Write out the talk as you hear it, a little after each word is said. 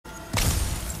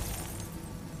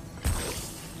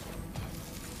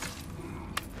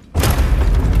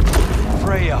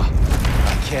Freya!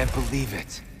 I can't believe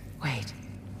it. Wait,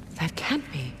 that can't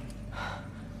be.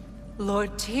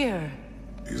 Lord Tyr.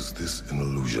 Is this an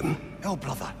illusion? No,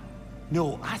 brother.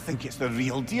 No, I think it's the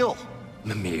real deal.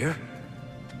 Mimir?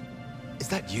 Is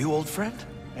that you, old friend?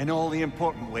 In all the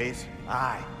important ways,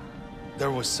 aye.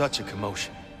 There was such a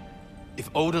commotion. If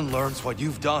Odin learns what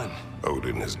you've done...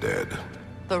 Odin is dead.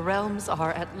 The realms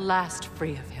are at last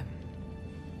free of him.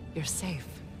 You're safe.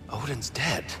 Odin's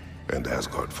dead. And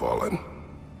Asgard fallen.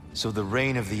 So the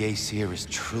reign of the Aesir is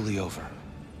truly over.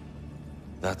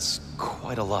 That's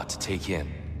quite a lot to take in.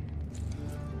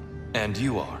 And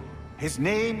you are? His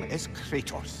name is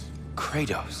Kratos.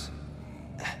 Kratos?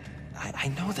 I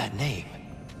know that name.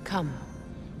 Come.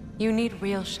 You need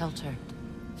real shelter.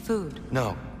 Food.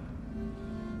 No.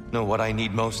 No, what I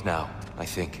need most now, I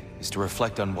think, is to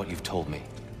reflect on what you've told me.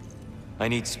 I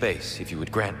need space, if you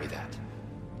would grant me that.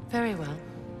 Very well.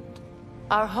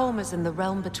 Our home is in the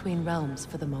realm between realms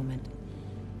for the moment.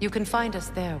 You can find us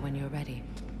there when you're ready.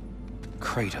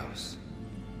 Kratos.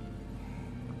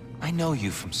 I know you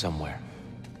from somewhere.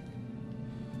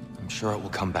 I'm sure it will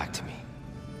come back to me.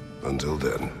 Until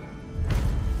then.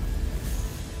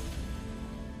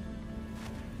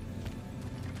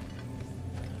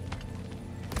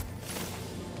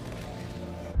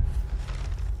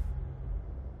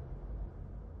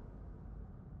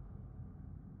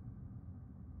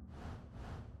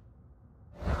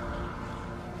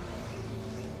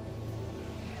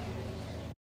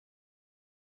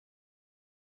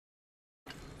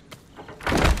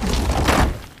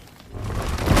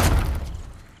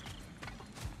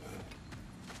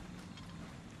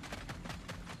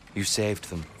 You saved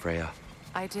them, Freya.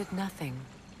 I did nothing.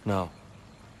 No.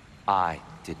 I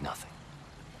did nothing.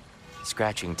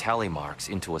 Scratching tally marks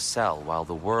into a cell while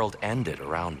the world ended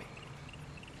around me.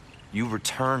 You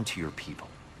returned to your people.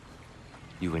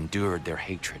 You endured their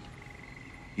hatred.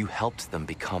 You helped them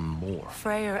become more.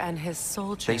 Freyr and his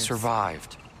soldiers... They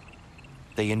survived.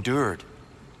 They endured.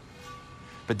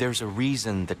 But there's a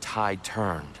reason the tide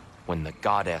turned when the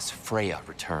goddess Freya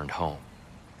returned home.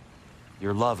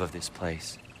 Your love of this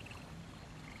place.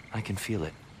 I can feel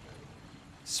it.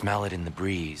 Smell it in the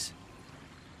breeze.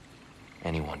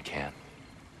 Anyone can.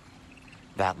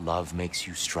 That love makes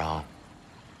you strong.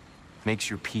 Makes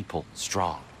your people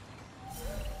strong.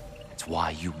 It's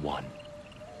why you won.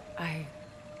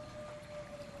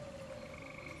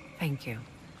 Thank you.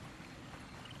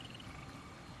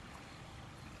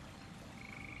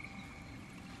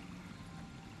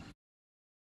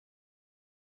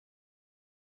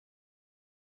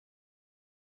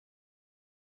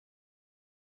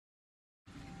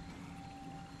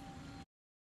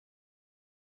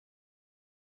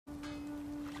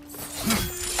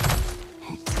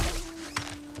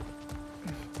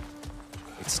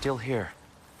 It's still here.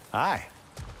 Aye.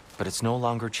 But it's no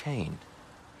longer chained.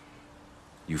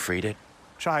 You freed it?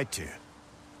 Tried to.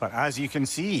 But as you can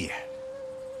see...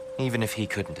 Even if he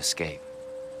couldn't escape,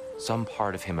 some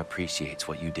part of him appreciates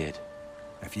what you did.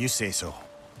 If you say so.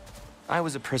 I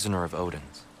was a prisoner of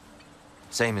Odin's.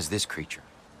 Same as this creature.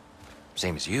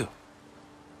 Same as you.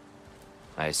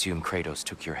 I assume Kratos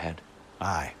took your head.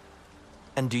 Aye.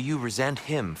 And do you resent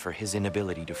him for his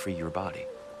inability to free your body?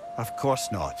 Of course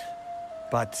not.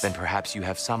 But... Then perhaps you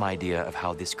have some idea of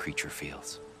how this creature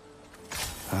feels.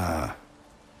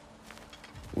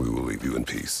 We will leave you in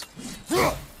peace.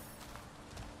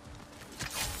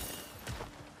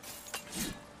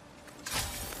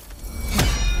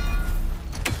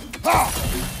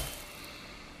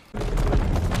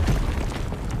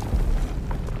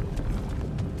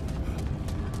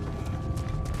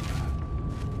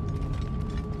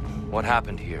 What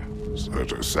happened here?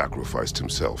 Surtur sacrificed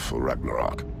himself for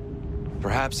Ragnarok.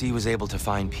 Perhaps he was able to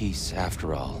find peace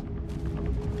after all.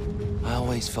 I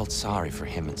always felt sorry for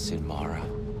him and Sinmara.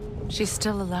 She's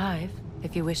still alive,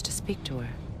 if you wish to speak to her.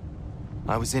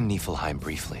 I was in Niflheim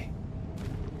briefly.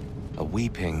 A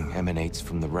weeping emanates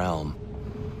from the realm.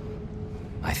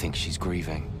 I think she's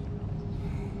grieving.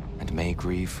 And may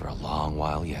grieve for a long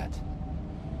while yet.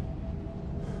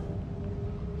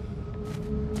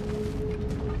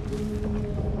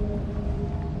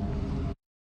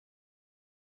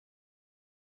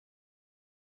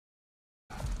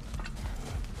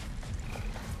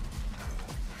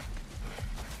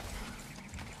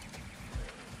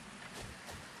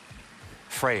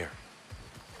 Freyr.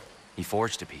 He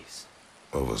forged a piece.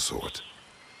 Of a sort.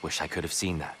 Wish I could have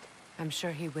seen that. I'm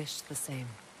sure he wished the same.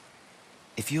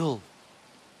 If you'll...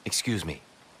 excuse me.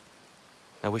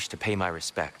 I wish to pay my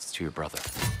respects to your brother.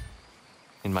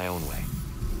 In my own way.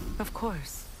 Of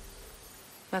course.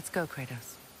 Let's go,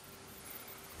 Kratos.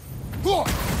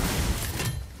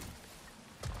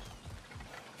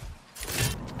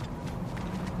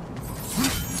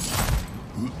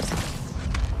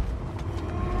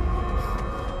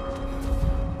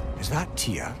 that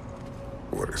Tyr?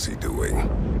 What is he doing?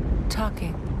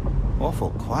 Talking. Awful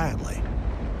quietly.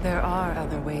 There are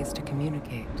other ways to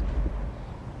communicate.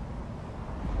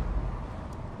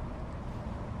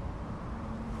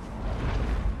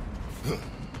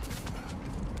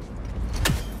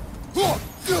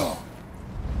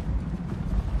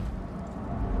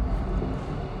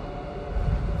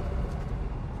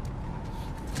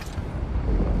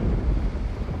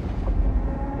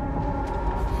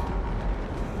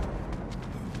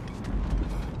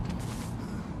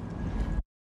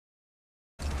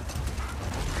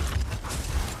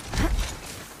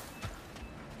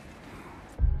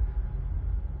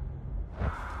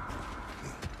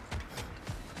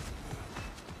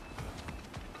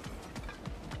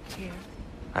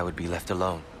 I would be left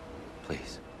alone,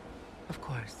 please.